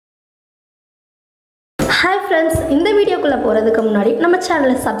Hi friends, இந்த வீடியோக்குள்ள போறதுக்கு முன்னாடி நம்ம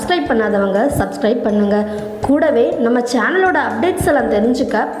சேனலை சப்ஸ்கிரைப் பண்ணாதவங்க சப்ஸ்கிரைப் பண்ணுங்க. கூடவே நம்ம சேனலோட அப்டேட்ஸ் எல்லாம்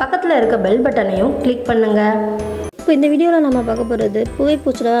தெரிஞ்சுக்க பக்கத்துல இருக்க பெல் பட்டனையும் கிளிக் பண்ணுங்க. இப்போ இந்த வீடியோவில் நம்ம பார்க்க போகிறது பூவே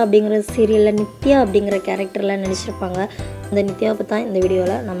பூச்சுடவா அப்படிங்கிற சீரியலில் நித்யா அப்படிங்கிற கேரக்டரில் நடிச்சிருப்பாங்க. அந்த நித்யாவை பற்றி தான் இந்த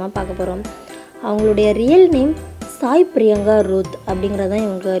வீடியோவில் நம்ம பார்க்க போகிறோம். அவங்களுடைய real name Sai Priyanka Ruth அப்படிங்கிறது தான்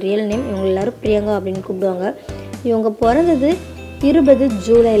இவங்க ரியல் நேம். இவங்க எல்லோரும் பிரியங்கா அப்படின்னு கூப்பிடுவாங்க. இவங்க பிறந்தது 20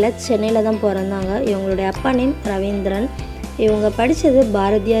 ஜூலையில் சென்னையில் தான் பிறந்தாங்க. இவங்களுடைய அப்பா நேம் ரவீந்திரன். இவங்க படித்தது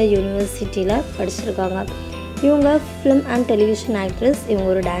பாரதியார் யூனிவர்சிட்டியில் படிச்சிருக்காங்க. இவங்க ஃபிலிம் அண்ட் டெலிவிஷன் ஆக்ட்ரஸ். இவங்க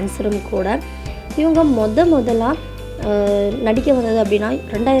ஒரு டான்ஸரும் கூட. இவங்க முதலாக நடிக்க வந்தது அப்படின்னா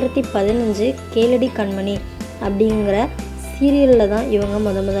 2015 கேளடி கண்மணி அப்படிங்கிற சீரியலில் தான் இவங்க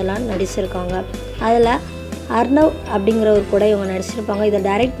முதலாக நடிச்சிருக்காங்க. அதில் அர்ணவ் அப்படிங்கிறவர் கூட இவங்க நடிச்சிருப்பாங்க. இதை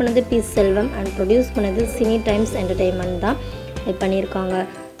டைரக்ட் பண்ணது பி செல்வம் அண்ட் ப்ரொடியூஸ் பண்ணது சினி டைம்ஸ் என்டர்டெயின்மெண்ட் தான் பண்ணியிருக்காங்க.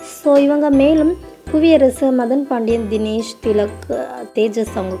 ஸோ இவங்க மேலும் புவியரசு, மதன் பாண்டியன், தினேஷ், திலக்,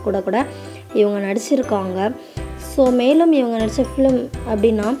 தேஜஸ் அவங்க கூட இவங்க நடிச்சிருக்காங்க. ஸோ மேலும் இவங்க நடித்த ஃபிலிம்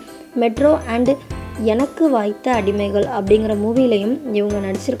அப்படின்னா மெட்ரோ அண்ட் எனக்கு வாய்த்த அடிமைகள் அப்படிங்கிற மூவிலையும் இவங்க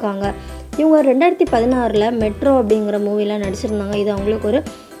நடிச்சிருக்காங்க. இவங்க 2016 மெட்ரோ அப்படிங்கிற மூவியில் நடிச்சிருந்தாங்க. இது அவங்களுக்கு ஒரு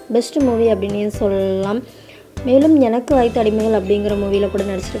பெஸ்ட் மூவி அப்படின்னு சொல்லலாம். மேலும் எனக்கு வாய்த்த அடிமைகள் அப்படிங்கிற மூவியில் கூட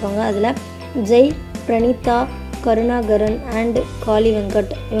நடிச்சிருக்காங்க. அதில் ஜெய், பிரணீதா, கருணாகரன் அண்ட் காளி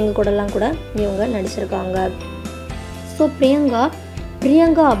வெங்கட் இவங்க கூடலாம் கூட இவங்க நடிச்சிருக்காங்க. ஸோ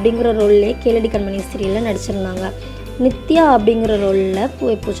பிரியங்கா அப்படிங்கிற ரோல்லே கேளடி கண்மணி சீரியலில் நடிச்சிருந்தாங்க. நித்யா அப்படிங்கிற ரோலில்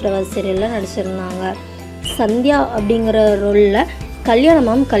பூவே பூச்சுடவா சீரியலில் நடிச்சிருந்தாங்க. சந்தியா அப்படிங்கிற ரோலில்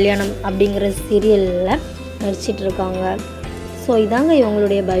கல்யாணம் அப்படிங்கிற சீரியலில் நடிச்சிட்டு இருக்காங்க. ஸோ இதாங்க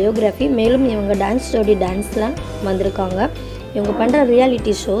இவங்களுடைய பயோகிராஃபி. மேலும் இவங்க டான்ஸ் ஜோடி டான்ஸில் வந்திருக்காங்க. இவங்க பண்ணுற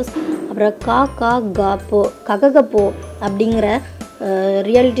ரியாலிட்டி ஷோஸ், அப்புறம் கககப்போ அப்படிங்கிற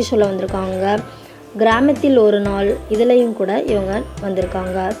ரியாலிட்டி ஷோவில் வந்திருக்காங்க. கிராமத்தில் ஒரு நாள் இதுலேயும் கூட இவங்க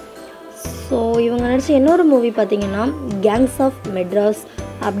வந்திருக்காங்க. ஸோ இவங்க நடித்த இன்னொரு மூவி பார்த்திங்கன்னா கேங்ஸ் ஆஃப் மெட்ராஸ்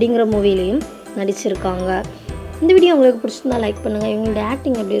அப்படிங்கிற மூவிலையும் நடிச்சிருக்காங்க. இந்த வீடியோ உங்களுக்கு பிடிச்சிருந்தா லைக் பண்ணுங்கள். இவங்களுடைய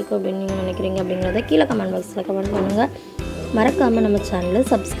ஆக்டிங் எப்படி இருக்குது அப்படின்னு நீங்கள் நினைக்கிறீங்க அப்படிங்கிறத கீழே கமெண்ட் பாக்ஸில் கமெண்ட் பண்ணுங்கள். மறக்காமல் நம்ம சேனலை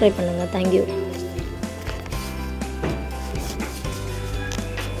சப்ஸ்கிரைப் பண்ணுங்கள். தேங்க்யூ.